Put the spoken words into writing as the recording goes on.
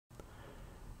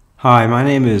Hi, my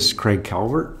name is Craig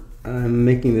Calvert. I'm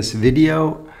making this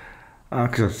video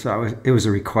because it was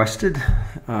requested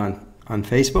on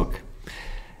Facebook.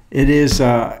 It is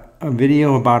a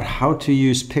video about how to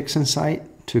use PixInsight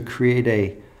to create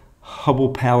a Hubble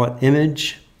Palette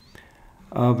image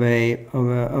of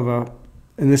in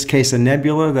this case, a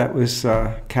nebula that was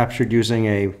captured using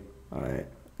a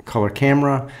color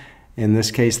camera. In this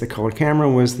case, the color camera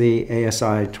was the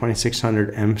ASI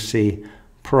 2600 MC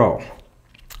Pro.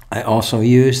 I also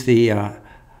use the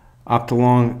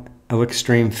Optolong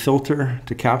Extreme filter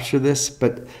to capture this,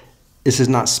 but this is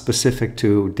not specific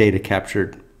to data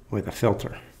captured with a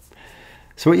filter.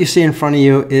 So what you see in front of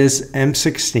you is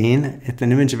M16. It's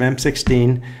an image of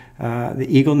M16, the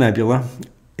Eagle Nebula.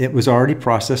 It was already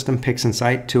processed in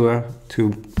PixInsight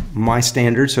to my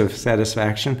standards of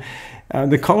satisfaction.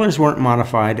 The colors weren't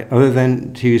modified other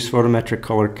than to use photometric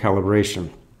color calibration.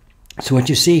 So what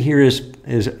you see here is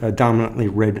a dominantly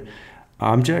red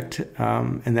object,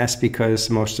 and that's because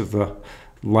most of the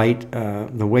light,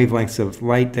 the wavelengths of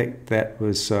light that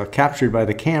was captured by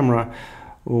the camera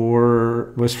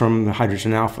was from the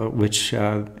hydrogen alpha, which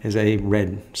is a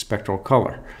red spectral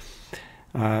color.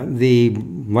 The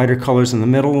lighter colors in the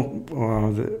middle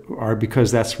are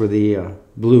because that's where the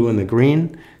blue and the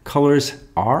green colors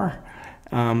are,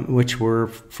 which were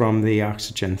from the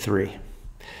oxygen 3.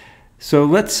 So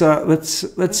let's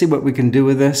see what we can do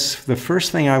with this. The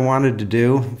first thing I wanted to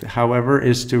do, however,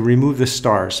 is to remove the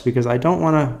stars, because I don't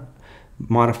want to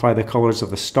modify the colors of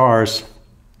the stars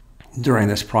during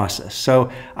this process.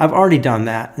 So I've already done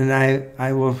that, and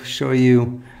I will show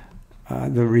you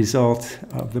the result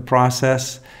of the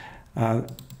process.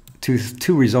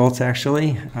 Two results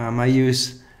actually. I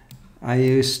use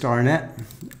StarNet,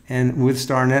 and with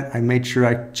StarNet I made sure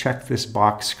I checked this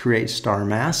box, create star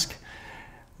mask,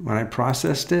 when I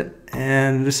processed it,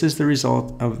 and this is the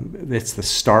result of it's the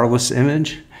starless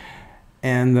image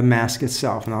and the mask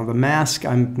itself. Now the mask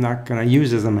I'm not going to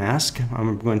use as a mask.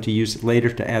 I'm going to use it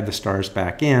later to add the stars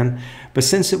back in, but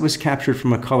since it was captured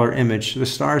from a color image, the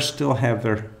stars still have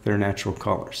their natural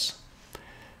colors.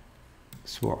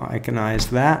 So we'll iconize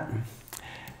that.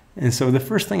 And so the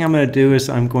first thing I'm going to do is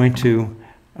I'm going to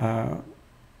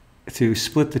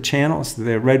split the channels,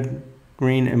 the red,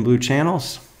 green, and blue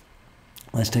channels.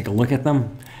 Let's take a look at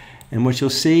them. And what you'll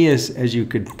see is, as you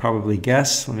could probably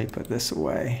guess, let me put this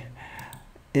away,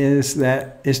 is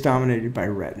that it's dominated by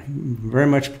red. Very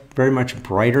much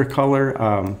brighter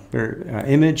color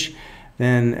image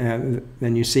than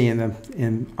you see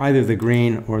in either the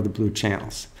green or the blue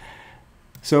channels.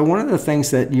 So one of the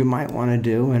things that you might want to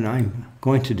do, and I'm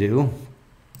going to do,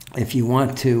 if you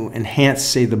want to enhance,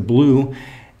 say, the blue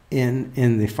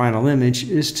in the final image,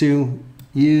 is to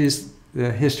use the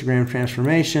histogram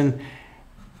transformation.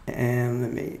 And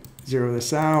let me zero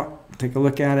this out, take a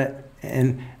look at it,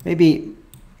 and maybe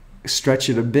stretch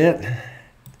it a bit.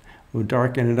 We'll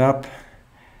darken it up.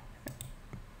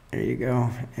 There you go.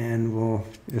 And we'll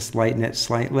just lighten it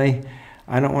slightly.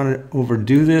 I don't want to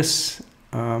overdo this.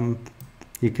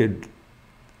 You could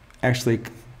actually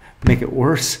make it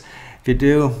worse if you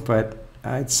do, but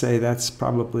I'd say that's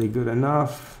probably good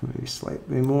enough. Maybe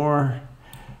slightly more.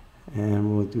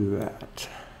 And we'll do that.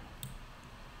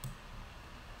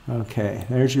 Okay,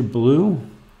 there's your blue.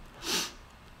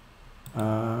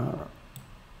 I'll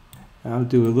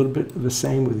do a little bit of the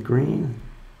same with green.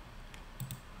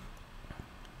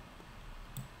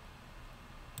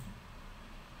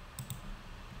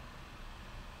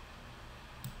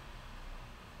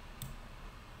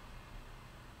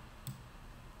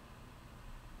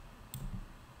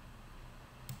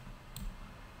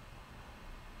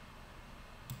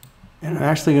 And I'm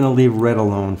actually going to leave red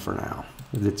alone for now.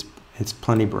 It's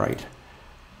plenty bright.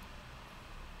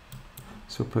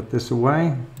 So put this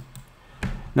away.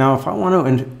 Now, if I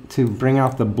want to bring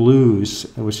out the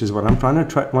blues, which is what I'm trying to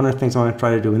try, one of the things I want to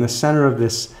try to do in the center of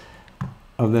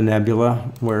the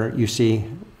nebula, where you see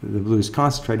the blues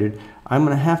concentrated, I'm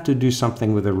going to have to do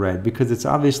something with the red because it's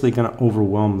obviously going to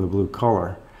overwhelm the blue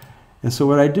color. And so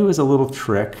what I do is a little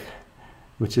trick,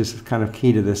 which is kind of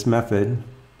key to this method.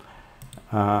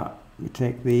 You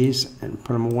take these and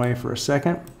put them away for a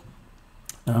second.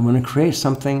 And I'm going to create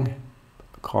something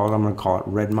I'm going to call it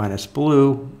red minus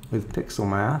blue with pixel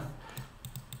math,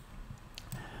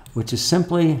 which is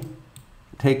simply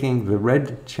taking the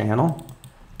red channel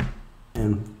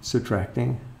and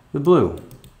subtracting the blue.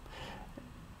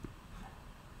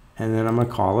 And then I'm going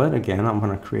to call it, again, I'm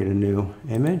going to create a new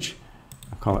image.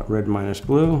 I'll call it red minus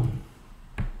blue.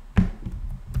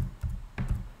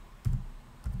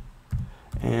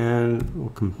 And we'll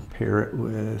compare it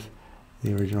with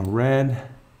the original red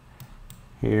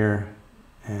here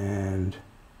and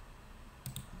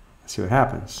see what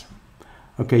happens.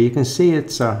 Okay, you can see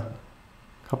it's a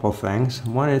couple of things.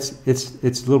 One, it's a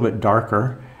little bit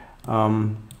darker,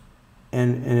 and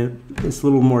it's a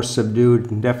little more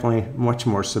subdued, and definitely much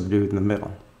more subdued in the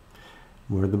middle,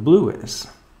 where the blue is.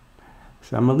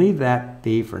 So I'm going to leave that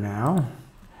be for now.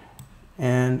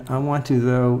 And I want to,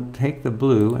 though, take the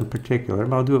blue in particular,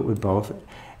 but I'll do it with both,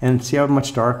 and see how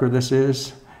much darker this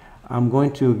is. I'm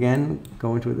going to, again,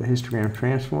 go into the histogram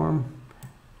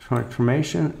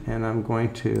transformation, and I'm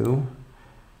going to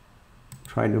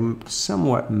try to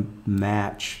somewhat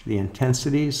match the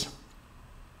intensities.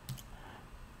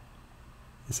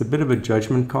 It's a bit of a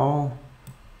judgment call.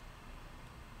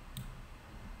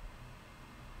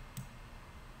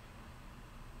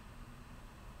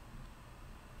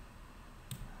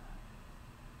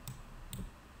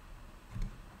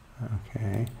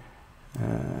 Okay,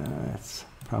 that's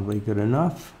probably good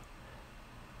enough.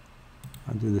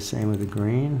 I'll do the same with the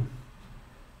green.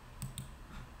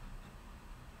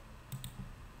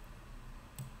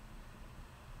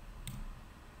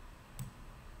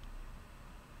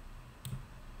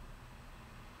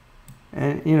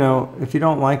 And you know, if you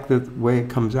don't like the way it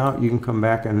comes out, you can come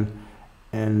back and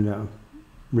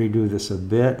redo this a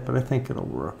bit, but I think it'll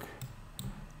work.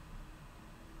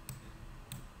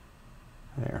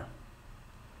 There.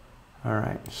 All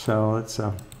right, so let's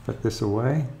put this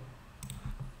away.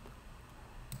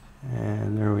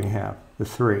 And there we have the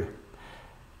three.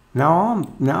 Now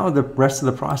the rest of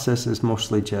the process is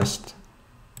mostly just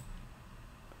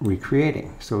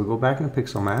recreating. So we'll go back into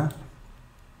Pixel Math,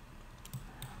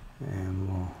 and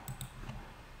we'll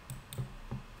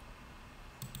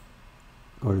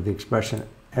go to the expression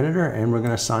editor, and we're going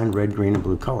to assign red, green, and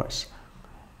blue colors.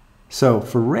 So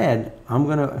for red, I'm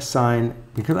going to assign,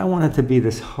 because I want it to be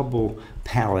this Hubble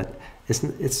palette,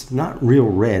 it's not real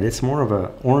red, it's more of an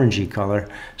orangey color.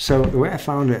 So the way I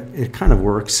found it kind of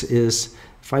works is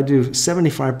if I do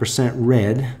 75%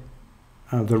 red,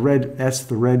 the red, that's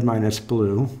the red minus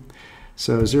blue.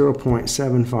 So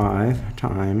 0.75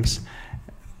 times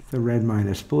the red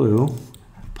minus blue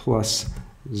plus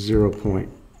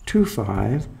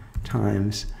 0.25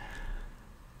 times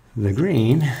the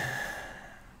green.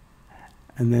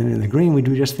 And then in the green, we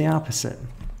do just the opposite.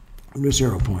 We do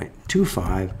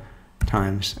 0.25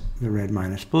 times the red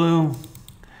minus blue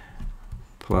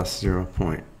plus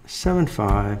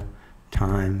 0.75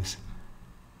 times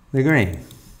the green.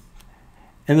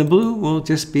 And the blue will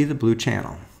just be the blue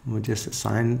channel. We'll just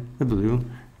assign the blue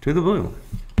to the blue.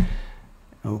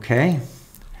 Okay.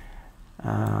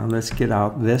 Let's get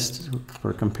out this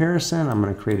for comparison. I'm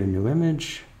going to create a new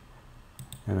image,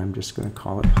 and I'm just going to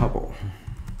call it Hubble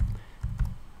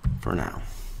for now.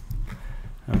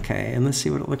 Okay, and let's see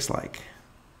what it looks like.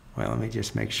 Well, let me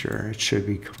just make sure. It should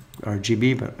be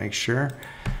RGB, but make sure.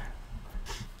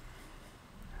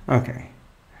 Okay.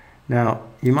 Now,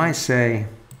 you might say,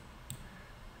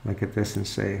 look at this and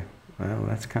say, well,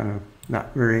 that's kind of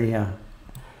not very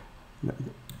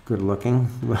good looking.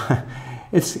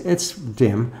 It's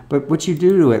dim, but what you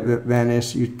do to it then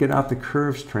is you get out the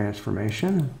curves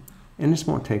transformation, and this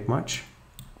won't take much,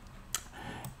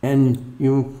 and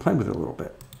you play with it a little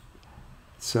bit.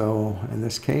 So in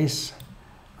this case,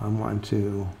 I want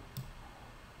to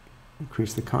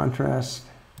increase the contrast,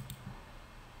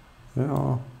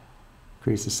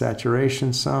 increase the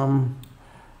saturation some,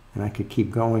 and I could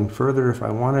keep going further if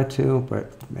I wanted to,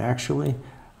 but actually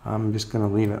I'm just going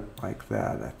to leave it like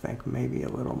that. I think maybe a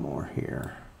little more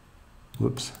here.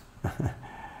 Whoops.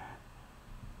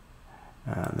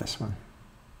 This one.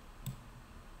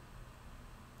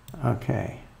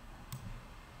 Okay.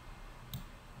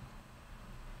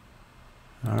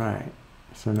 All right.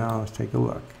 So now let's take a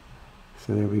look.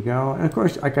 So there we go. And of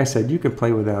course, like I said, you could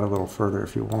play with that a little further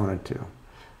if you wanted to.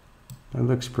 It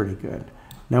looks pretty good.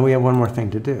 Now we have one more thing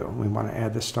to do. We want to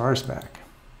add the stars back.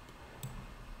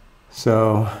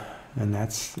 So, and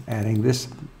that's adding this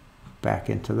back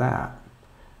into that.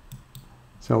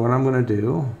 So what I'm going to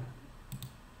do,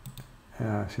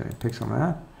 Pixel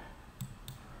Math,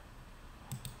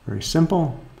 very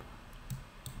simple.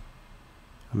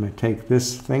 I'm going to take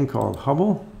this thing called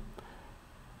Hubble.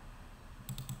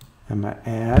 I'm going to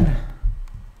add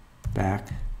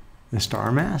back the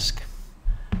star mask.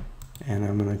 And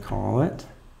I'm going to call it,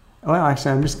 well,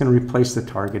 actually, I'm just going to replace the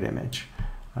target image.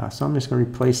 So I'm just going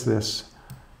to replace this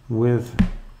with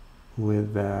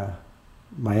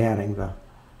by adding the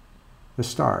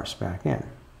stars back in. And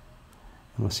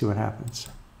we'll see what happens.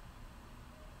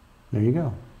 There you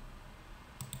go.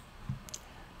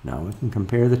 Now we can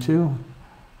compare the two.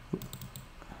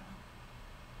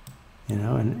 You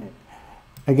know, and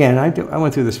again, I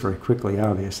went through this very quickly,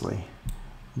 obviously,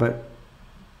 but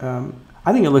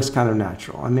I think it looks kind of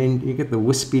natural. I mean, you get the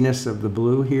wispiness of the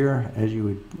blue here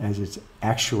as it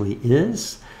actually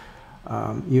is.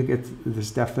 You get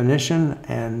this definition,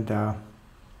 and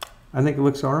I think it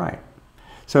looks all right.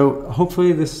 So hopefully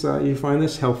you find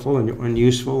this helpful and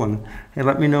useful, and hey,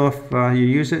 let me know if you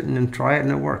use it and then try it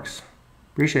and it works.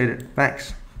 Appreciate it.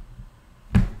 Thanks.